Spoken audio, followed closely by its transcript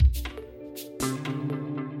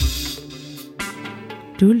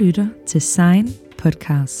Du lytter til SEIN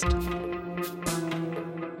podcast.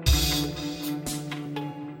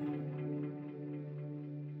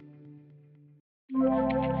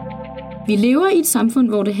 Vi lever i et samfund,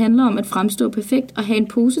 hvor det handler om at fremstå perfekt og have en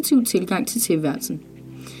positiv tilgang til tilværelsen.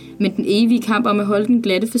 Men den evige kamp om at holde den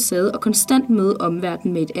glatte facade og konstant møde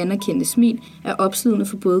omverdenen med et anerkendende smil er opslidende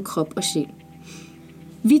for både krop og sjæl.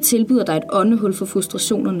 Vi tilbyder dig et åndehul for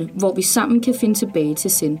frustrationerne, hvor vi sammen kan finde tilbage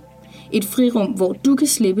til SEIN. Et frirum, hvor du kan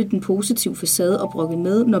slippe den positive facade og brokke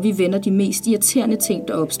med, når vi vender de mest irriterende ting,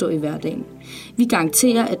 der opstår i hverdagen. Vi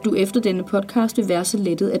garanterer, at du efter denne podcast vil være så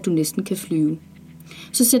lettet, at du næsten kan flyve.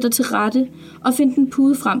 Så sæt dig til rette og find den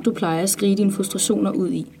pude frem, du plejer at skrige dine frustrationer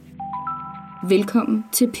ud i. Velkommen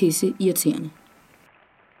til Pisse Irriterende.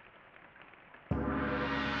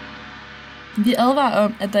 Vi advarer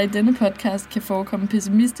om, at der i denne podcast kan forekomme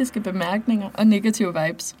pessimistiske bemærkninger og negative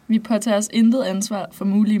vibes. Vi påtager os intet ansvar for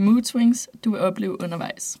mulige mood swings, du vil opleve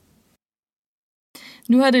undervejs.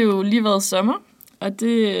 Nu har det jo lige været sommer, og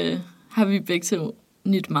det har vi begge to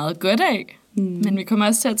nyt meget godt af. Men vi kommer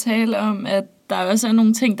også til at tale om, at der også er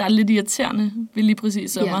nogle ting, der er lidt irriterende ved lige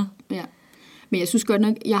præcis sommer. Ja. Men jeg synes godt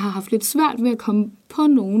nok, jeg har haft lidt svært ved at komme på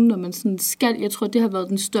nogen, når man sådan skal. Jeg tror, det har været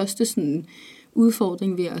den største sådan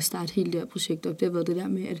udfordring ved at starte hele det her projekt op. Det har været det der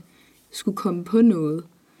med, at skulle komme på noget.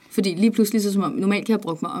 Fordi lige pludselig, så som om, normalt kan jeg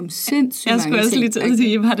bruge mig om sindssygt mange ting. Jeg skulle også lige til at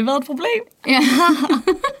sige, har det været et problem? Ja.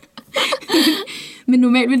 Men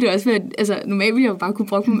normalt ville det også være, altså normalt ville jeg jo bare kunne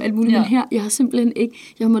bruge mig om alt muligt, men her, jeg har simpelthen ikke,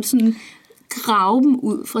 jeg har måttet sådan grave dem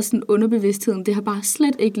ud fra sådan underbevidstheden. Det har bare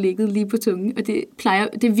slet ikke ligget lige på tungen, og det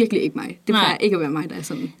er virkelig ikke mig. Det plejer ikke at være mig, der er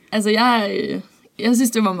sådan. Altså jeg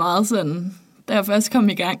synes, det var meget sådan, da jeg først kom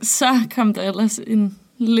i gang, så kom der ellers en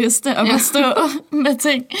liste op at stå med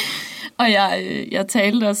ting. Og jeg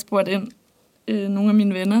talte og spurgte ind nogle af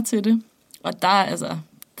mine venner til det, og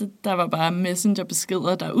der var bare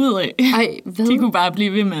messengerbeskeder derudad. Ej, hvad? De kunne bare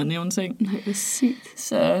blive ved med at nævne ting. Nej, hvor sygt.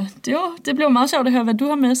 Så det blev meget sjovt at høre, hvad du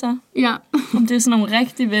har med sig. Ja. Om det er sådan nogle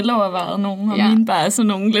rigtig velovervejede nogen, og mine bare er sådan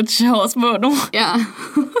nogle lidt sjove små nogen. Ja.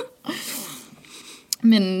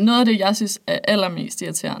 Men noget af det, jeg synes er allermest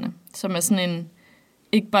irriterende, som er sådan en,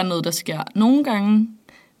 ikke bare noget, der sker nogle gange,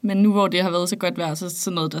 men nu hvor det har været så godt vejr, så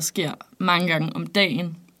sådan noget, der sker mange gange om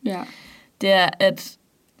dagen. Ja. Det er, at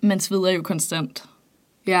man sveder jo konstant.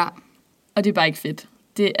 Ja. Og det er bare ikke fedt.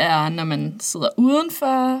 Det er, når man sidder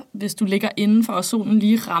udenfor, hvis du ligger indenfor, og solen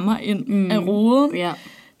lige rammer ind af roden. Ja.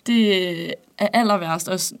 Det er allerværst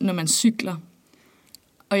også, når man cykler.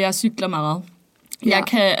 Og jeg cykler meget. Ja.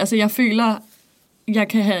 Jeg føler, jeg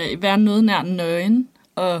kan være noget nær nøgen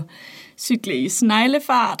og cykle i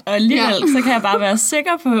sneglefart, og alligevel så kan jeg bare være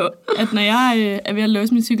sikker på, at når jeg er ved at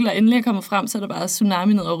låse min cykel og endelig er kommet frem, så er der bare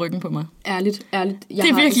tsunami ned over ryggen på mig. Ærligt. Jeg det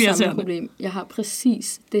er virkelig det samme problem. Jeg har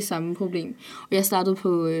præcis det samme problem. Og jeg startede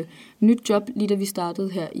på nyt job, lige da vi startede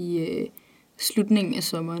her i slutningen af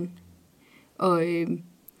sommeren. Og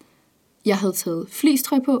jeg havde taget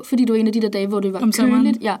fleecetrøj på, fordi det var en af de der dage, hvor det var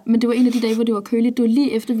køligt. Ja, men det var en af de dage, hvor det var køligt. Det var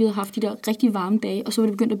lige efter, vi havde haft de der rigtig varme dage, og så var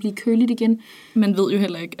det begyndt at blive køligt igen. Man ved jo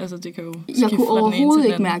heller ikke, altså det kan jo jeg kunne overhovedet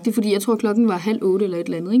ikke mærke det, fordi jeg tror, klokken var 7:30 eller et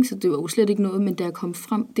eller andet, ikke? Så det var jo slet ikke noget, men da jeg kom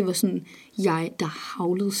frem, det var sådan, der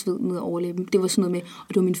havlede sved ned over læben. Det var sådan noget med, og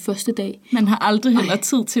det var min første dag. Man har aldrig heller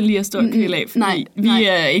tid til lige at stå og køle af, fordi vi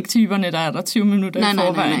er ikke typerne, der er der 20 minutter i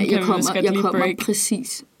forvejen. Jeg kommer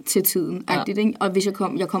præcis til tiden, agtigt, ikke? Og hvis jeg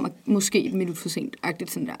kommer måske et minut for sent,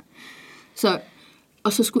 agtigt sådan der.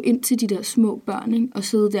 Så skulle ind til de der små børn, ikke? Og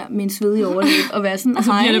sidde der med en svedig overlæb og være sådan, og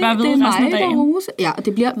så bliver det bare ved resten af dagen. Ja, og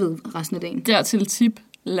det bliver ved resten af dagen. Dertil tip,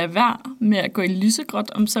 lad være med at gå i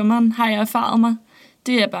lysegråt om sommeren, har jeg erfaret mig.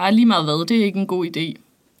 Det er bare lige meget hvad, det er ikke en god idé.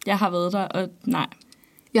 Jeg har været der, og nej.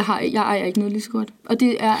 Jeg ejer ikke noget lysegråt, og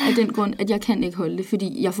det er af den grund, at jeg kan ikke holde det,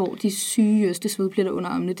 fordi jeg får de sygeste svedpletter under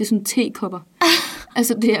armene. Det er sådan tekopper.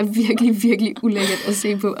 Altså, det er virkelig, virkelig ulækkert at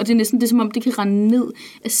se på. Og det er næsten, det er som om, det kan rende ned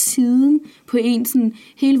af siden på en, sådan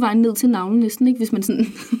hele vejen ned til navlen næsten, ikke? Hvis man sådan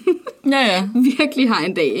virkelig har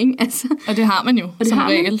en dag, ikke? Altså. Og det har man jo, som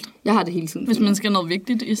regel. Jeg har det hele tiden. Hvis man skal noget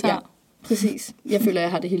vigtigt især. Ja, præcis. Jeg føler,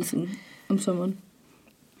 jeg har det hele tiden om sommeren.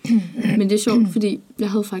 Men det er sjovt, fordi jeg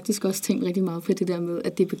havde faktisk også tænkt rigtig meget på det der med,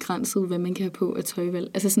 at det er begrænset, hvad man kan have på af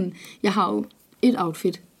tøjvalg. Altså sådan, jeg har jo et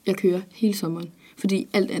outfit, jeg kører hele sommeren, fordi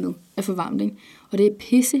alt andet er for varmt, ikke? Og det er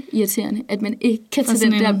pisse irriterende, at man ikke kan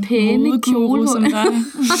tage den der pæne kjole på.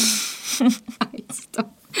 Ej, stop.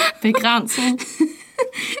 Begrænset.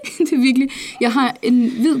 Det er virkelig. Jeg har en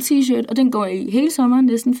hvid t-shirt, og den går jeg i hele sommeren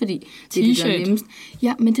næsten, fordi det er det, der er nemmest.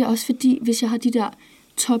 Ja, men det er også fordi, hvis jeg har de der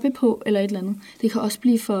toppe på, eller et eller andet, det kan også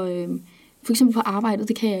blive for eksempel på arbejdet,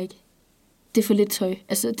 det kan jeg ikke. det er for lidt tøj.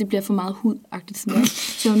 Altså, det bliver for meget hudagtigt sådan noget.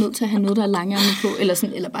 Så jeg er nødt til at have noget, der er langærmet på,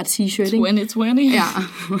 eller bare t-shirt, ikke? 2020. Ja.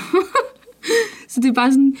 Så det er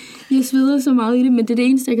bare sådan, jeg sveder så meget i det, men det er det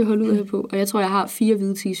eneste, jeg kan holde ud af på. Og jeg tror, jeg har 4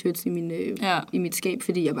 hvide t-shirts i mit skab,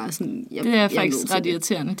 fordi jeg bare sådan... Det er faktisk ret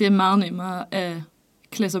irriterende. Det er meget nemmere at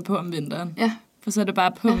klæde sig på om vinteren. Ja. For så er det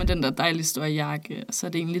bare på med den der dejlige store jakke, og så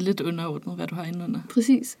er det egentlig lidt underordnet, hvad du har indenunder.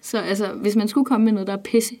 Præcis. Så altså, hvis man skulle komme med noget, der er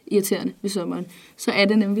pisse irriterende ved sommeren, så er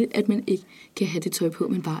det nemlig, at man ikke kan have det tøj på,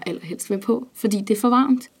 men bare allerhelst være på. Fordi det er for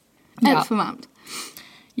varmt. Alt for varmt.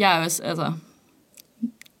 Jeg er også,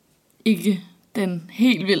 ikke den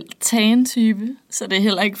helt vildt tan-type, så det er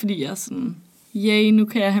heller ikke, fordi jeg er sådan, nu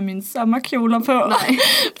kan jeg have mine sommerkjoler på. Nej.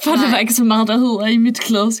 For det var ikke så meget, der hedder i mit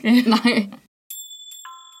klædeskab. Nej.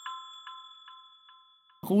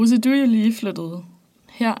 Rose, du er jo lige flyttet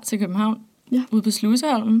her til København, ude på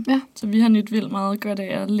Sluseholmen. Ja. Så vi har nyt vildt meget godt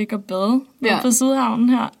af at ligge og bade på Sydhavnen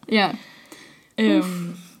her. Ja. Det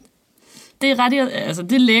er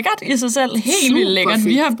det er lækkert i sig selv. Helt vildt lækkert. Fedt.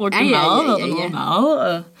 Vi har brugt det meget, meget,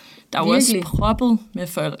 og der er jo også proppet med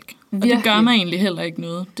folk. Og det gør mig egentlig heller ikke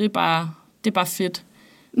noget. Det er bare fedt.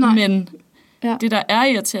 Nej. Men det, der er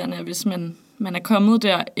irriterende, er, hvis man er kommet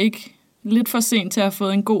der ikke lidt for sent til at have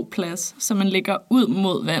fået en god plads, så man ligger ud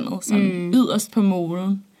mod vandet, sådan yderst på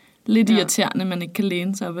molen. Lidt irriterende, man ikke kan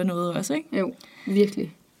læne sig op af noget også, ikke? Jo,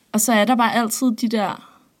 virkelig. Og så er der bare altid de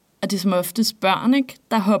der, og det er som oftest børn, ikke?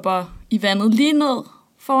 Der hopper i vandet lige ned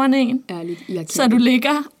foran en. Ærligt, så du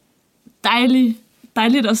ligger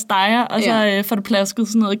dejligt og steger, og så får du plasket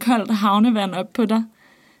sådan noget koldt havnevand op på dig.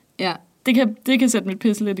 Ja. Det kan sætte mit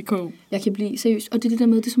pisse lidt i kog. Jeg kan blive seriøst. Og det er det der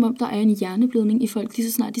med, det er som om, der er en hjerneblødning i folk, lige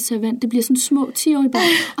så snart de ser vand. Det bliver sådan små 10-årige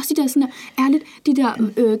børn. Og de der sådan der, ærligt, de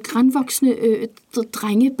der grænvoksne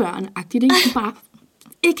drengebørn-agtigt, ikke? De bare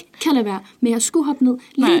ikke kan lade være med at skulle hoppe ned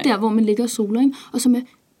lige der, hvor man ligger og soler, ikke? Og som er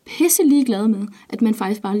pisse ligeglade med, at man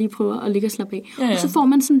faktisk bare lige prøver at ligge og slappe af. Ja. Og så får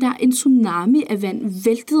man sådan der en tsunami af vand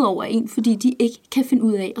væltet over en, fordi de ikke kan finde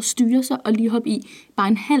ud af at styre sig og lige hoppe i bare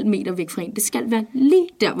en halv meter væk fra en. Det skal være lige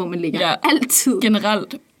der, hvor man ligger. Ja. Altid.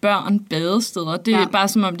 Generelt børn badesteder, det er bare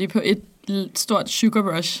som om de er på et stort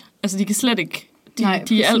sugar rush. Altså de kan slet ikke, de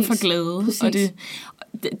er alt for glade. Præcis. Og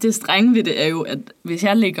det strenge ved det er jo, at hvis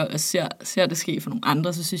jeg ligger og ser det ske for nogle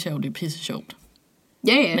andre, så synes jeg jo, det er pisse sjovt.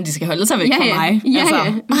 Ja. Men de skal holde sig væk fra mig.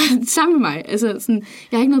 Ja. Sammen med mig. Altså, sådan,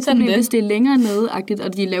 jeg har ikke noget problem, hvis det er længere nede-agtigt,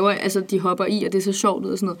 og de hopper i, og det er så sjovt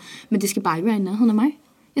ud og sådan noget. Men det skal bare ikke være i nærheden af mig.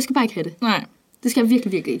 Jeg skal bare ikke have det. Nej. Det skal jeg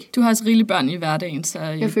virkelig, virkelig ikke. Du har også rigelige børn i hverdagen, så...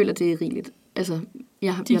 Jeg føler, det er rigeligt. Altså,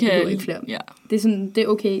 jeg behøver ikke flere. Ja. Det er sådan, det er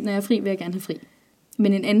okay. Når jeg er fri, vil jeg gerne have fri.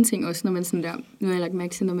 Men en anden ting også, når man sådan der... Nu har jeg lagt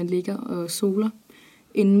mærke til, når man ligger og soler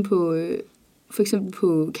inde på... for eksempel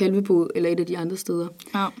på Kalvebod, eller et af de andre steder.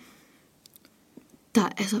 Ja.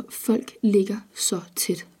 Folk ligger så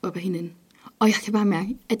tæt op ad hinanden. Og jeg kan bare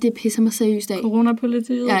mærke, at det pisser mig seriøst af.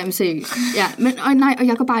 Coronapolitiet? Ja, men seriøst. Ja, men og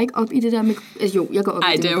jeg går bare ikke op i det der med... Altså jeg går op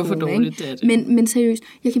i det det er jo for dårligt, det er det. Men seriøst,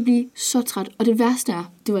 jeg kan blive så træt. Og det værste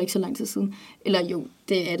er, det var ikke så lang tid siden. Eller jo,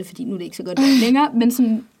 det er det, fordi nu er det ikke så godt længere. Men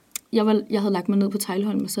sådan, jeg havde lagt mig ned på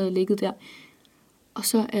Teglholm, og så havde jeg ligget der. Og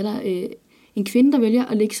så er der en kvinde, der vælger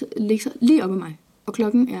at lægge sig lige op ad mig. Og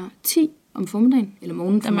klokken er 10 om formiddagen, eller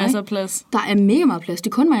morgenen for mig. Der er masser af plads. Der er mega meget plads.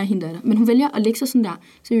 Det er kun mig og hende, der er der. Men hun vælger at lægge sig sådan der,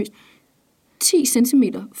 seriøst, 10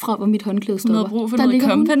 centimeter fra, hvor mit håndklæde stopper. Hun har brug for noget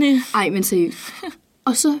company. Ej, men seriøst.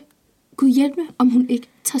 Og så, Gud hjælp mig, om hun ikke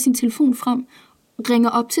tager sin telefon frem, ringer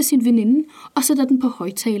op til sin veninde, og sætter den på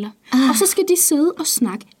højttaler. Og så skal de sidde og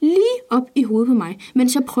snakke lige op i hovedet på mig,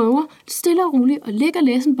 mens jeg prøver stille og roligt at ligge og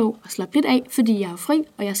læse en bog og slappe lidt af, fordi jeg er fri,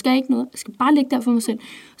 og jeg skal ikke noget. Jeg skal bare ligge der for mig selv.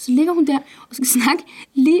 Så ligger hun der og skal snakke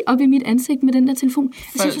lige op i mit ansigt med den der telefon.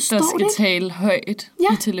 Folk, der skal tale højt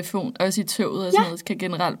i telefon, også i toget og sådan noget, skal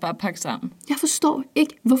generelt bare pakke sammen. Jeg forstår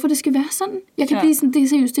ikke, hvorfor det skal være sådan. Jeg kan blive sådan, det er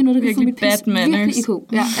seriøst, det er noget, der kan få mit pis virkelig i kog.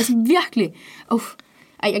 Ja, altså virkelig.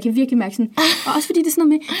 Ej, jeg kan virkelig mærke sådan. Og også fordi det er sådan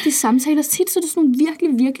noget med, det samtaler tit, så er det sådan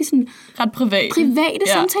nogle virkelig sådan... Ret private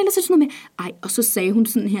samtaler, så er det sådan noget med, og så sagde hun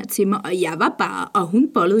sådan her til mig, og jeg var bare, og hun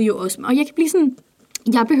bollede jo også. Og jeg kan blive sådan,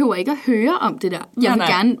 jeg behøver ikke at høre om det der. Jeg vil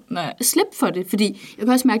gerne slippe for det, fordi jeg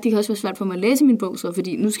kan også mærke, det kan også være svært for mig at læse min bog, så,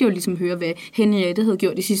 fordi nu skal jeg jo ligesom høre, hvad Henriette havde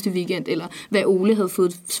gjort i sidste weekend, eller hvad Ole havde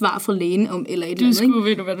fået svar fra lægen om, eller et eller andet.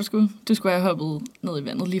 Ved du, hvad du skulle? Du skulle have hoppet ned i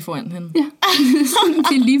vandet lige foran hende. Ja,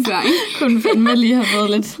 det er lige før, ikke? Kunne fandme lige have fået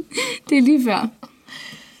lidt. Det er lige før.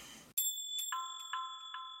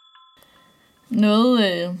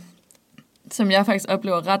 Noget, som jeg faktisk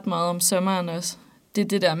oplever ret meget om sommeren også, det er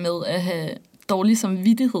det der med at have dårlig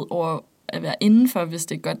samvittighed over at være indenfor, hvis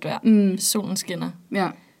det er godt vejr, hvis solen skinner. Ja.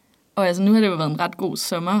 Og altså, nu har det jo været en ret god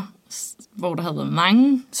sommer, hvor der havde været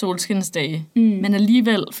mange solskinsdage, men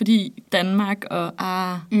alligevel, fordi Danmark og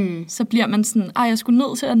så bliver man sådan, jeg skulle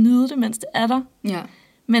nødt til at nyde det, mens det er der. Ja.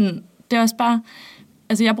 Men det er også bare,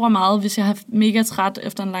 altså jeg bruger meget, hvis jeg har mega træt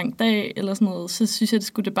efter en lang dag, eller sådan noget, så synes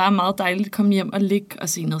jeg, det bare meget dejligt at komme hjem og ligge og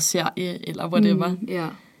se noget serie, eller whatever. Ja.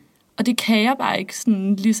 Og det kan jeg bare ikke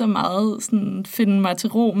sådan lige så meget sådan finde mig til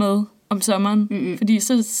ro med om sommeren, fordi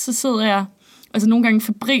så sidder jeg altså nogle gange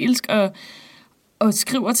febrilsk og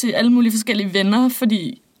skriver til alle mulige forskellige venner,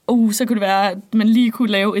 fordi så kunne det være, at man lige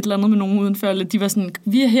kunne lave et eller andet med nogen udenfor, eller de var sådan,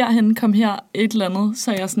 vi er herhen, kom her, et eller andet,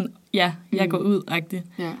 så er jeg sådan, jeg går ud-agtigt.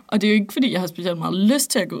 Ja. Og det er jo ikke, fordi jeg har specielt meget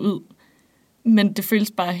lyst til at gå ud, men det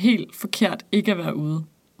føles bare helt forkert ikke at være ude.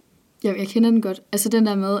 Ja, jeg kender den godt. Altså den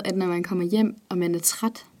der med, at når man kommer hjem, og man er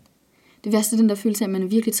træt, det værste er den der følelse af, at man er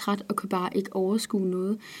virkelig træt, og kan bare ikke overskue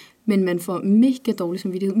noget, men man får mega dårlig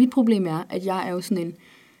samvittighed. Mit problem er, at jeg er jo sådan en,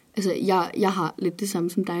 altså jeg har lidt det samme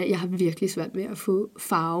som dig. Jeg har virkelig svært ved at få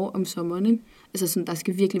farve om sommeren, ikke? Altså sådan, der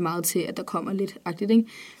skal virkelig meget til, at der kommer lidt agtigt, ikke?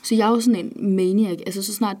 Så jeg er jo sådan en maniac. Altså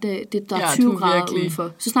så snart der er 20 grader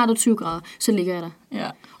udenfor, så snart der er 20 grader, så ligger jeg der. Ja.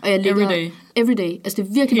 Og jeg ligger every day. Altså det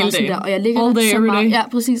er virkelig meget sådan der. Og jeg ligger all der day, så meget. Day. Ja,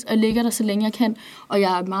 præcis. Og jeg ligger der så længe jeg kan. Og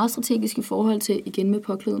jeg er meget strategisk i forhold til, igen med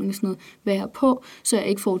påklædning og sådan noget, hvad jeg har på, så jeg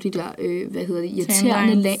ikke får de der,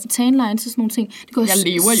 irriterende tanlines og sådan nogle ting. Det går jeg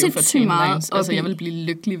lever jo for tanlines. Altså jeg vil ville blive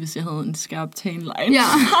lykkelig, hvis jeg havde en skarp tanline. Ja.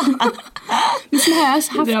 Men sådan har jeg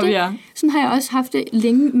også haft det. Sådan har jeg også haft det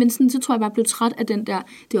længe, men sådan, så tror jeg bare, jeg blev træt af den der,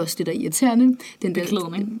 det er også det der irriterende. Den der,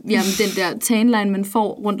 beklædning. Jamen, den der tanline, man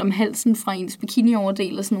får rundt om halsen fra ens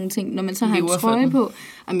bikini-overdel og sådan nogle ting, når man så har en trøje på.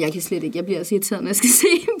 Jamen, jeg kan slet ikke. Jeg bliver også irriteret, når jeg skal se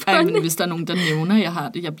på det. Men hvis der er nogen, der nævner, jeg har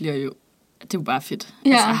det, jeg bliver jo, det er jo bare fedt.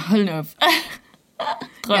 Ja. Altså, hold nu op.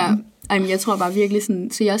 Drømmen. Ja. Jamen, jeg tror bare virkelig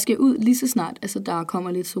sådan, så jeg skal ud lige så snart, altså der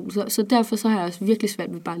kommer lidt sol. Så derfor så har jeg også virkelig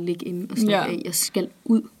svært ved bare at ligge inde og slappe af. Jeg skal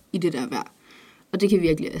ud i det der vejr. Og det kan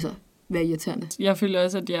virkelig være irriterende. Jeg føler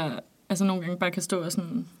også, at jeg nogle gange bare kan stå og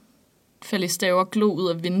sådan falde i stave og glo ud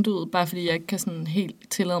af vinduet, bare fordi jeg ikke kan sådan helt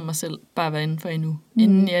tillade mig selv bare at være indenfor endnu.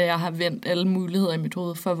 Inden jeg har vendt alle muligheder i mit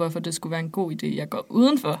hoved for, hvorfor det skulle være en god idé, jeg går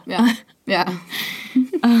udenfor. Ja.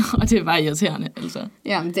 Og det er bare irriterende, altså.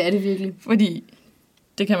 Ja, men det er det virkelig. Fordi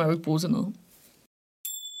det kan man jo ikke bruge til noget.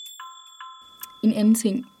 En anden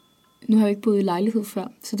ting. Nu har jeg ikke boet i lejlighed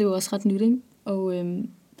før, så det var også ret nyt, ikke? Og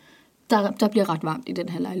der bliver ret varmt i den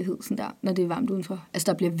her lejlighed, sådan der, når det er varmt udenfor. Altså,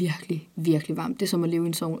 der bliver virkelig, virkelig varmt. Det er som at leve i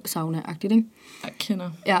en sauna-agtigt, ikke? Jeg kender.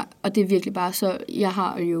 Ja, og det er virkelig bare så... Jeg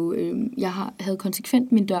havde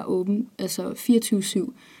konsekvent min dør åben, altså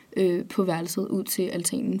 24/7 på værelset ud til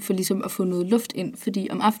altanen, for ligesom at få noget luft ind. Fordi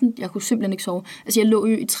om aftenen, jeg kunne simpelthen ikke sove. Altså, jeg lå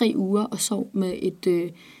jo i 3 uger og sov med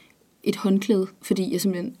et håndklæde, fordi jeg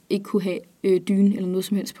simpelthen ikke kunne have dyne eller noget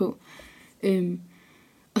som helst på.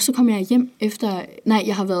 Og så kom jeg hjem efter...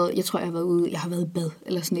 jeg tror, jeg har været ude. Jeg har været i bad,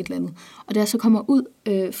 eller sådan et eller andet. Og da jeg så kommer ud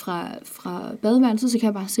fra badeværelset, så kan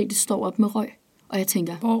jeg bare se, at det står op med røg. Og jeg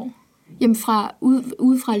tænker... Hvor? Jamen,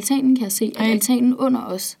 ude fra altanen kan jeg se, at altanen under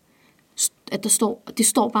os, at det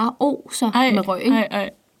står bare med røg, ikke?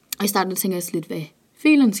 Og i starten tænker jeg lidt, hvad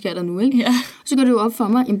filen sker der nu, ikke? Ja. Så går det jo op for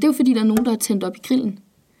mig, jamen det er jo fordi, der er nogen, der har tændt op i grillen.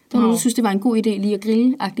 Der var nogen, der synes, det var en god idé lige at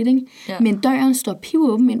grille-agtigt, ikke? Ja. Men døren står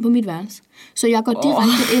pivåben ind på mit værelse. Så jeg går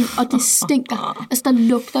direkte ind, og det stinker. Altså, der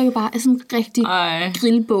lugter jo bare af sådan en rigtig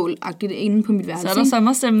grillbål-agtigt inde på mit værelse. Så er der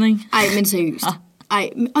sommerstemning. Ej, men seriøst.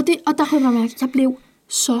 Og der kunne jeg bare mærke, at jeg blev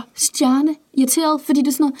så stjerneirriteret, fordi det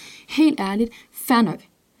er sådan noget helt ærligt. Fair nok,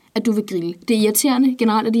 at du vil grille. Det er irriterende.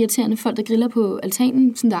 Generelt er det irriterende folk, der griller på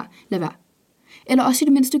altanen. Sådan der, lad være. Eller også i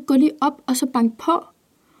det mindste, gå lige op og så bank på.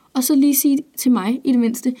 Og så lige sige til mig, i det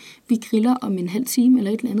mindste, vi griller om en halv time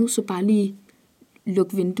eller et eller andet, så bare lige luk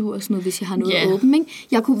vinduer og sådan noget, hvis jeg har noget åbent, ikke?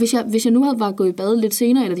 Jeg kunne, hvis jeg nu havde været gået i bad lidt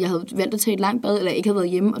senere, eller jeg havde valgt at tage et langt bad, eller ikke havde været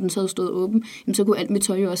hjemme, og den så havde stået åben, jamen, så kunne alt mit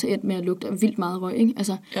tøj jo også endt med at lugte vildt meget røg, ikke?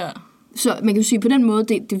 Altså, så man kan jo sige, på den måde,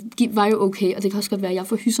 det var jo okay, og det kan også godt være, at jeg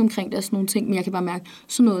får hys omkring det og sådan nogle ting, men jeg kan bare mærke,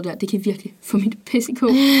 sådan noget der, det kan virkelig få mit pisse i kog,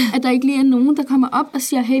 at der ikke lige er nogen, der kommer op og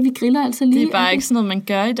siger, hey, vi griller altså lige. Det er bare ikke sådan noget, man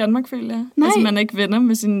gør i Danmark, føler jeg. Nej. Altså, man er ikke venner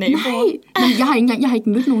med sine naboer. Nej, men jeg har ikke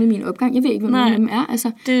mødt nogen i min opgang. Jeg ved ikke, hvad nogen af dem er.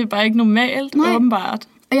 Altså. Det er bare ikke normalt, åbenbart.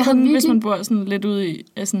 Og jeg virkelig... Hvis man bor sådan lidt ude i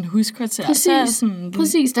sådan huskvarter, så er sådan,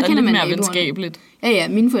 præcis, der er kender lidt man mere venskabeligt. Ja,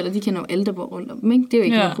 mine forældre, de kender jo alle, der bor rundt om dem, ikke? Det er jo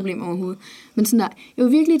ikke noget problem overhovedet. Men sådan der, jeg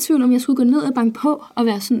var virkelig i tvivl om, jeg skulle gå ned og banke på og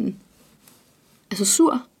være sådan, altså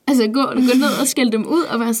sur. Altså gå ned og skælde dem ud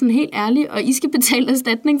og være sådan helt ærlig, og I skal betale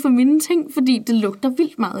erstatning for mine ting, fordi det lugter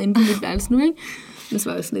vildt meget inde på mit værelse nu, ikke? Men så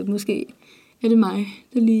var jeg sådan lidt, måske er det mig,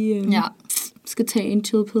 der lige skal tage en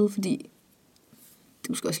chill pill, fordi det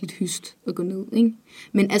er måske også lidt hyst at gå ned, ikke?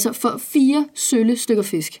 Men altså for 4 sølle stykker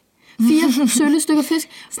fisk, 4 sølle stykker fisk.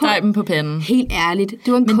 Steg dem på panden. Helt ærligt.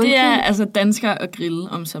 Det var en Men kulgrill. det er altså danskere at grille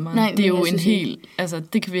om sommeren. Nej, det er jo jeg en synes helt... Altså,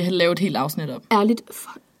 det kan vi lave et helt afsnit om. Ærligt,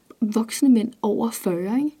 voksne mænd over 40,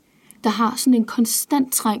 ikke? Der har sådan en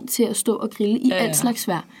konstant træng til at stå og grille i alt slags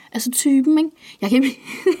vejr. Altså typen, ikke? Jeg kan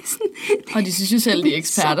sådan, og de synes jo selv, de er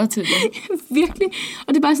eksperter til det. Virkelig.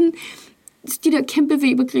 Og det er bare sådan, de der kæmpe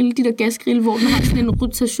Weber-grill, de der gasgrill, hvor den har sådan en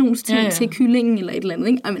rotationsting til kyllingen eller et eller andet,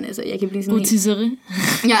 ikke? Ej, men altså, jeg kan blive sådan rotisserie.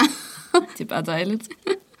 Ja. Det er bare dejligt.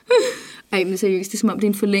 Ej, men seriøst, det er som om, det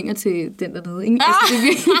er en forlænger til den dernede, ikke? Altså, det er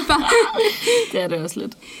virkelig bare... det er det også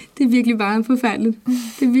lidt. Det er virkelig bare forfærdeligt.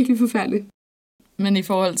 Det er virkelig forfærdeligt. Men i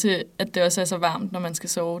forhold til, at det også er så varmt, når man skal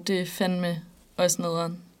sove, det er fandme også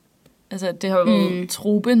nederen. Altså, det har jo været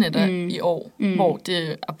tropenætter i år, hvor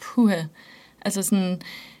det er puha. Altså sådan,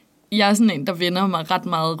 jeg er sådan en, der vender mig ret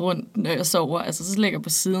meget rundt, når jeg sover. Altså, så ligger på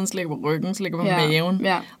siden, så ligger på ryggen, så ligger på maven.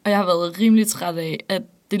 Ja. Og jeg har været rimelig træt af, at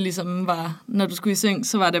det ligesom var, når du skulle i seng,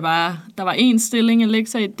 så var det bare, der var én stilling at lægge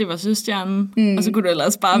sig i, det var søstjernen, og så kunne du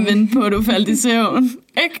ellers bare vente på, at du faldt i søvn.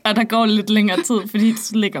 Ikke? Og der går lidt længere tid, fordi du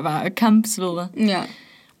ligger bare og kampsveder. Ja.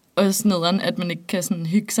 Og snederen, at man ikke kan sådan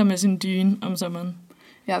hygge sig med sin dyne om sommeren.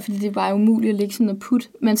 Ja, fordi det er bare umuligt at ligge sådan og putte.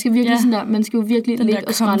 Man skal virkelig sådan der, man skal jo virkelig ligge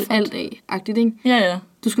og skrælle alt af, agtigt, ikke? Ja, ja.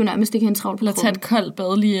 Du skulle nærmest ikke have en travl på kroppen. Eller tage et koldt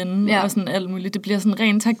bad lige inden, og sådan alt muligt. Det bliver sådan en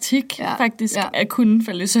ren taktik, faktisk, at kunne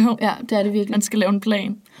falde i søvn. Ja, det er det virkelig. Man skal lave en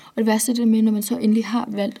plan. Og det værste er det med, når man så endelig har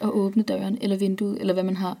valgt at åbne døren, eller vinduet, eller hvad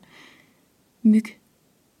man har. Myg.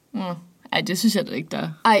 Ej, det synes jeg da ikke, der er.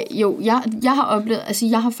 Ej, jo, jeg har oplevet, altså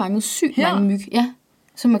jeg har fanget sygt mange myg. Ja.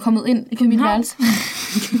 Som er kommet ind i mit værelse.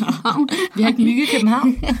 Vi har ikke myg i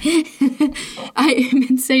København. Ej,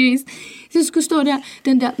 men seriøst. Så skulle stå der,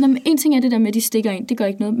 den der... Nå, men en ting er det der med, at de stikker ind. Det gør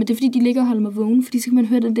ikke noget. Men det er fordi, de ligger og holder mig vågen. Fordi så kan man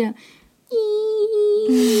høre den der...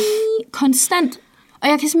 Konstant. Og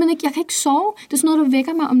jeg kan simpelthen ikke... Jeg kan ikke sove. Det er sådan noget, der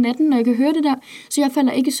vækker mig om natten, når jeg kan høre det der. Så jeg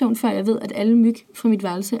falder ikke i søvn, før jeg ved, at alle myg fra mit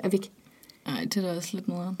værelse er væk. Nej, det er da også lidt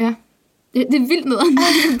nederen. Ja. Det er vildt nederen.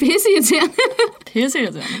 Pisseirriterende.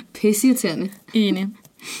 Pisseirriterende. Pisseirriterende. Enig.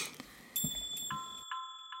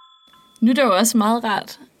 Nu er det jo også meget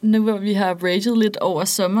rart, nu hvor vi har raget lidt over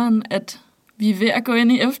sommeren, at vi er ved at gå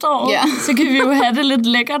ind i efteråret. Ja. Så kan vi jo have det lidt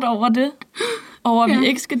lækkert over det. Over at vi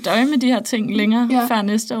ikke skal døje med de her ting længere før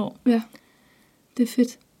næste år. Ja, det er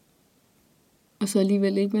fedt. Og så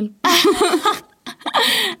alligevel ikke vel.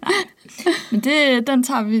 Men den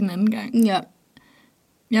tager vi en anden gang. Ja.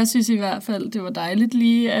 Jeg synes i hvert fald, det var dejligt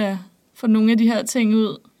lige at få nogle af de her ting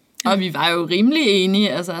ud. Og vi var jo rimelig enige,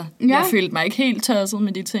 altså. Jeg følte mig ikke helt tosset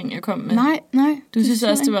med de ting, jeg kom med. Nej. Du synes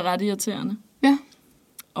også, det var ret irriterende. Ja.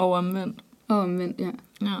 Og omvendt.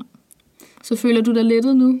 Ja. Så føler du dig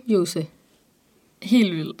lettet nu, Jose?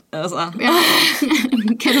 Helt vildt, altså. Ja.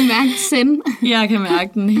 Kan du mærke send? Jeg kan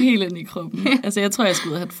mærke den helt ind i kroppen. Altså, jeg tror, jeg skal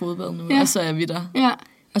ud og have et fodbad nu, og så er vi der. Ja.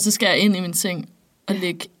 Og så skal jeg ind i min seng og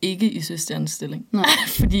ligge ikke i søstjernes stilling. Nej.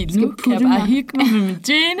 Fordi nu kan jeg bare hygge mig med min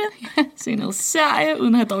dyne, se noget serie,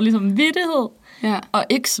 uden at have dårlig samvittighed, og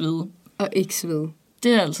ikke svede.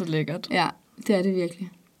 Det er altså lækkert. Ja, det er det virkelig.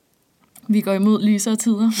 Vi går imod lysere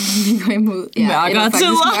tider. Vi går imod mørkere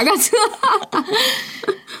tider.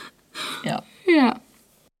 Ja.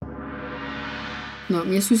 Nå,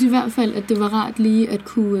 men jeg synes i hvert fald, at det var rart lige at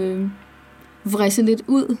kunne vrisse lidt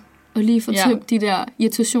ud, og lige få tømt de der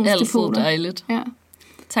irritationsdepoter. Altid dejligt. Ja.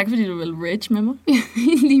 Tak fordi du vil rage med mig. Ja,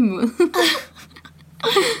 i lige måde.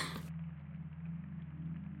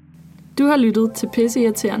 Du har lyttet til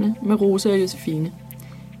Pisseirriterende med Rosa og Josefine.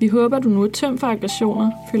 Vi håber, du nu er tømt for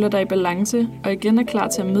aggressioner, føler dig i balance og igen er klar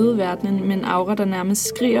til at møde verdenen med en aura, der nærmest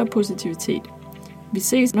skriger positivitet. Vi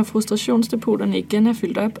ses, når frustrationsdepoterne igen er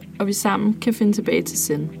fyldt op, og vi sammen kan finde tilbage til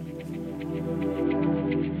SEIN.